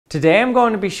Today I'm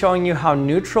going to be showing you how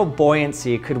neutral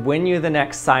buoyancy could win you the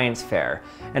next science fair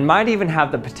and might even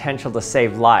have the potential to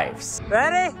save lives.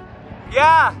 Ready?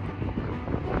 Yeah!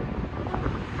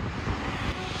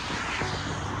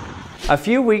 A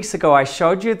few weeks ago I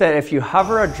showed you that if you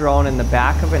hover a drone in the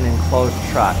back of an enclosed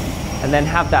truck and then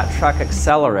have that truck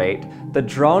accelerate, the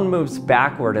drone moves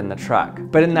backward in the truck.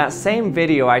 But in that same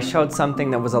video I showed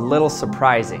something that was a little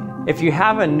surprising. If you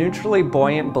have a neutrally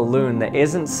buoyant balloon that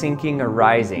isn't sinking or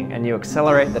rising and you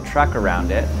accelerate the truck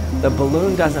around it, the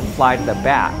balloon doesn't fly to the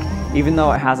back. Even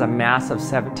though it has a mass of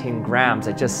 17 grams,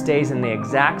 it just stays in the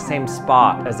exact same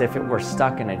spot as if it were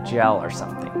stuck in a gel or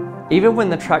something. Even when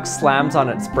the truck slams on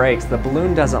its brakes, the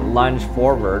balloon doesn't lunge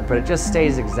forward, but it just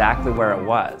stays exactly where it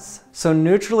was. So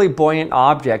neutrally buoyant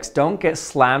objects don't get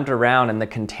slammed around in the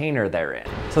container they're in.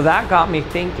 So that got me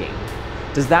thinking,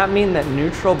 does that mean that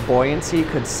neutral buoyancy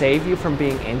could save you from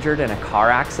being injured in a car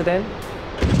accident?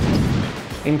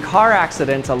 In car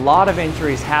accidents, a lot of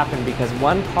injuries happen because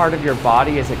one part of your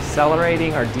body is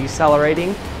accelerating or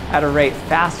decelerating at a rate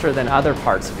faster than other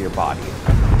parts of your body.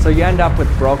 So you end up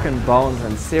with broken bones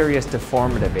and serious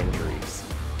deformative injuries.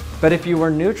 But if you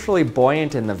were neutrally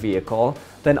buoyant in the vehicle,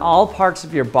 then all parts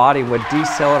of your body would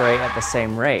decelerate at the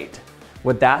same rate.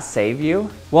 Would that save you?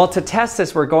 Well, to test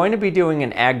this, we're going to be doing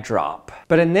an egg drop.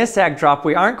 But in this egg drop,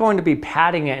 we aren't going to be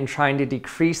patting it and trying to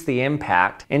decrease the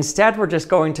impact. Instead, we're just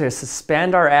going to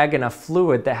suspend our egg in a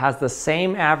fluid that has the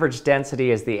same average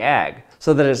density as the egg,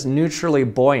 so that it's neutrally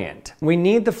buoyant. We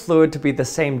need the fluid to be the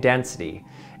same density.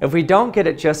 If we don't get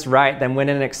it just right, then when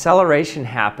an acceleration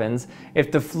happens,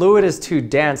 if the fluid is too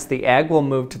dense, the egg will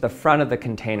move to the front of the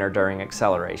container during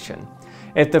acceleration.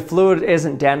 If the fluid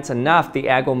isn't dense enough, the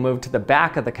egg will move to the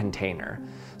back of the container.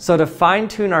 So to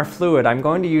fine-tune our fluid, I'm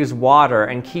going to use water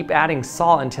and keep adding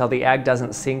salt until the egg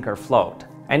doesn't sink or float.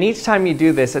 And each time you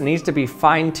do this, it needs to be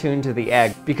fine-tuned to the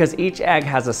egg because each egg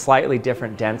has a slightly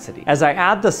different density. As I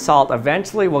add the salt,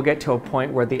 eventually we'll get to a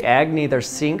point where the egg neither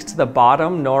sinks to the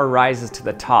bottom nor rises to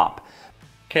the top.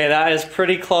 Okay, that is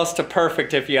pretty close to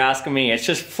perfect if you ask me. It's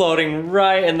just floating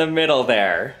right in the middle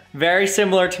there. Very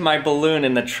similar to my balloon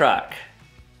in the truck.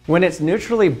 When it's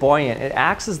neutrally buoyant, it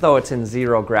acts as though it's in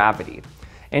zero gravity.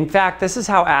 In fact, this is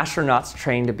how astronauts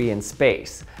train to be in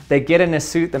space. They get in a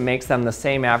suit that makes them the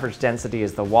same average density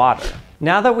as the water.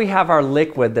 Now that we have our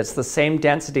liquid that's the same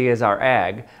density as our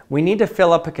egg, we need to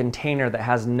fill up a container that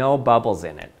has no bubbles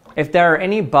in it. If there are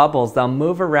any bubbles, they'll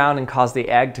move around and cause the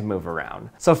egg to move around.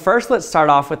 So first let's start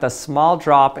off with a small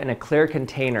drop in a clear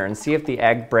container and see if the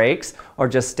egg breaks or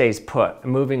just stays put,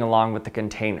 moving along with the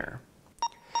container.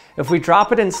 If we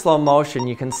drop it in slow motion,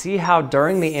 you can see how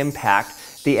during the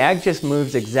impact, the egg just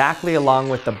moves exactly along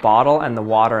with the bottle and the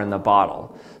water in the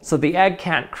bottle. So the egg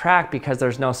can't crack because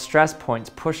there's no stress points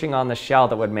pushing on the shell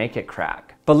that would make it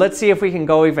crack. But let's see if we can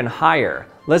go even higher.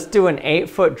 Let's do an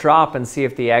 8-foot drop and see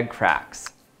if the egg cracks.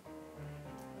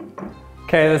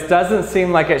 Okay, this doesn't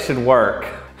seem like it should work.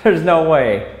 There's no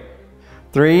way.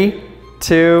 3,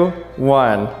 2,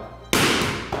 1.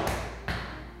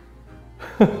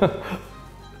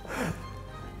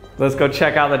 Let's go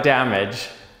check out the damage.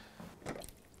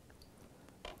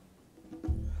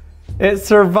 It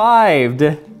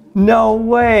survived! No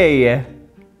way!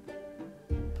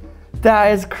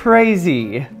 That is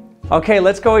crazy! Okay,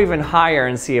 let's go even higher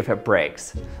and see if it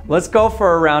breaks. Let's go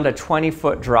for around a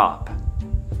 20-foot drop.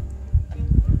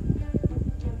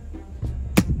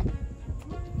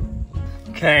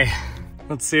 Okay,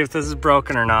 let's see if this is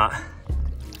broken or not.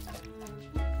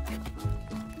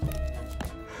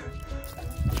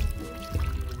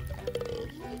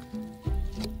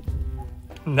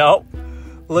 Nope.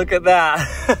 Look at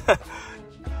that.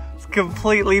 It's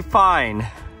completely fine.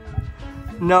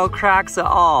 No cracks at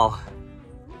all.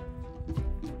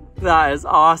 That is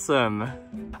awesome.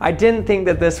 I didn't think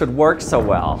that this would work so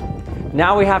well.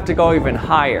 Now we have to go even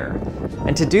higher.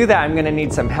 And to do that, I'm gonna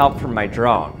need some help from my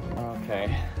drone.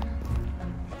 Okay.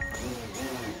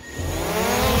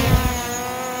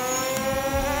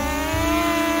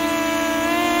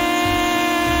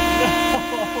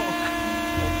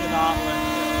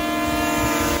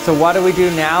 So what do we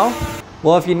do now?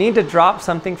 Well, if you need to drop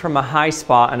something from a high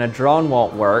spot and a drone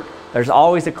won't work, there's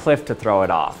always a cliff to throw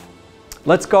it off.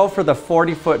 Let's go for the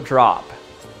 40-foot drop.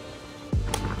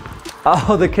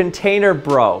 Oh, the container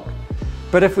broke.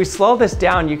 But if we slow this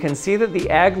down, you can see that the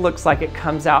egg looks like it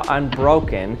comes out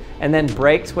unbroken and then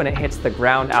breaks when it hits the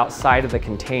ground outside of the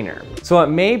container. So it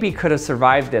maybe could have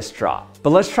survived this drop. But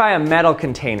let's try a metal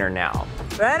container now.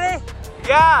 Ready?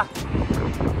 Yeah!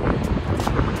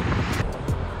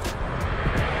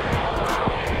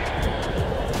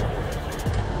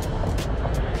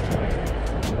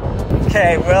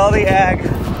 Okay, will the egg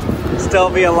still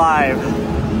be alive.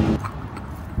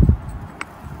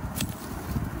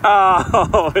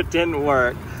 Oh, it didn't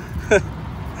work.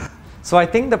 So I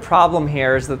think the problem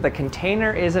here is that the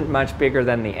container isn't much bigger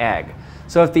than the egg.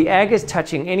 So if the egg is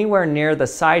touching anywhere near the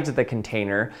sides of the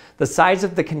container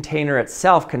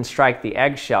itself can strike the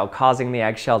eggshell, causing the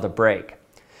eggshell to break.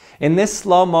 In this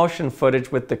slow motion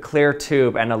footage with the clear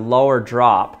tube and a lower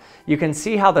drop, you can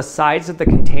see how the sides of the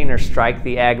container strike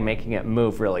the egg, making it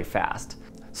move really fast.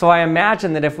 So I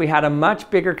imagine that if we had a much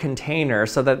bigger container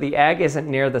so that the egg isn't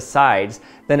near the sides,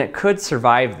 then it could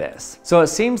survive this. So it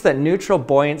seems that neutral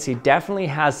buoyancy definitely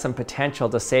has some potential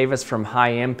to save us from high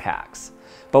impacts.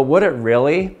 But would it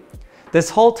really? This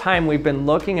whole time we've been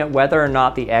looking at whether or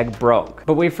not the egg broke,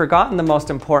 but we've forgotten the most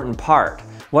important part.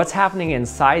 What's happening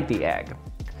inside the egg?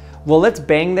 Well, let's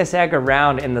bang this egg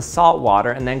around in the salt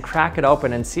water and then crack it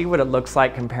open and see what it looks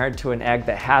like compared to an egg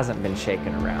that hasn't been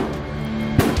shaken around.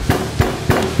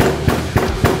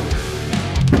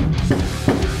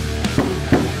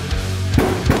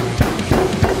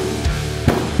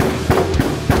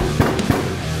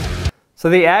 So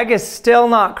the egg is still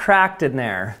not cracked in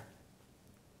there.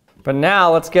 But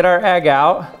now let's get our egg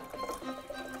out.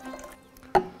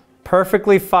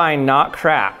 Perfectly fine, not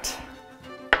cracked.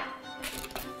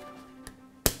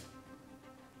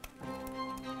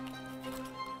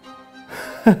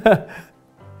 It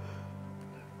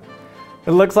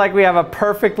looks like we have a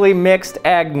perfectly mixed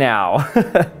egg now.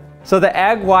 So the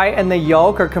egg white and the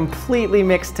yolk are completely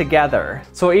mixed together.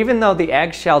 So even though the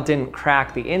eggshell didn't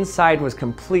crack, the inside was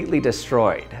completely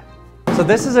destroyed. So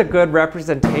this is a good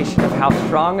representation of how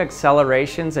strong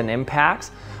accelerations and impacts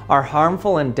are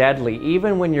harmful and deadly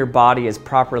even when your body is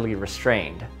properly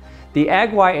restrained. The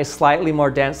egg white is slightly more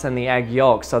dense than the egg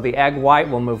yolk, so the egg white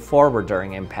will move forward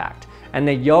during impact, and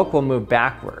the yolk will move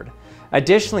backward.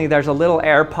 Additionally, there's a little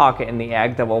air pocket in the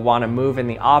egg that will want to move in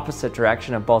the opposite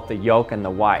direction of both the yolk and the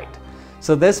white.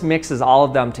 So this mixes all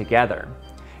of them together.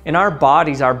 In our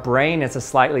bodies, our brain is a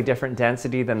slightly different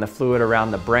density than the fluid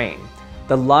around the brain.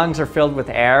 The lungs are filled with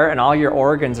air and all your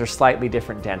organs are slightly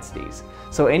different densities.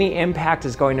 So any impact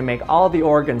is going to make all the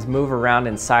organs move around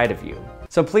inside of you.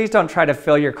 So please don't try to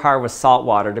fill your car with salt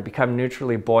water to become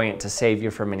neutrally buoyant to save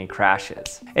you from any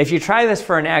crashes. If you try this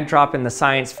for an egg drop in the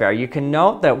science fair, you can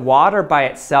note that water by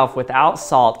itself without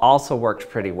salt also works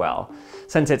pretty well,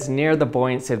 since it's near the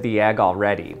buoyancy of the egg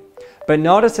already. But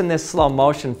notice in this slow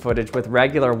motion footage with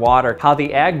regular water how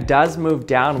the egg does move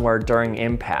downward during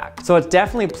impact. So it's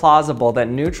definitely plausible that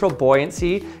neutral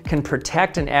buoyancy can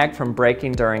protect an egg from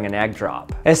breaking during an egg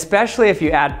drop, especially if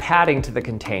you add padding to the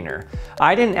container.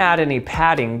 I didn't add any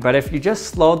padding, but if you just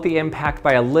slowed the impact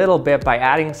by a little bit by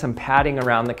adding some padding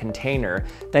around the container,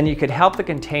 then you could help the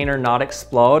container not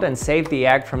explode and save the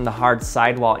egg from the hard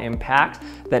sidewall impact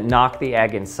that knocked the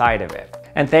egg inside of it.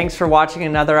 And thanks for watching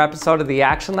another episode of the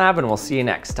Action Lab, and we'll see you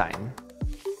next time.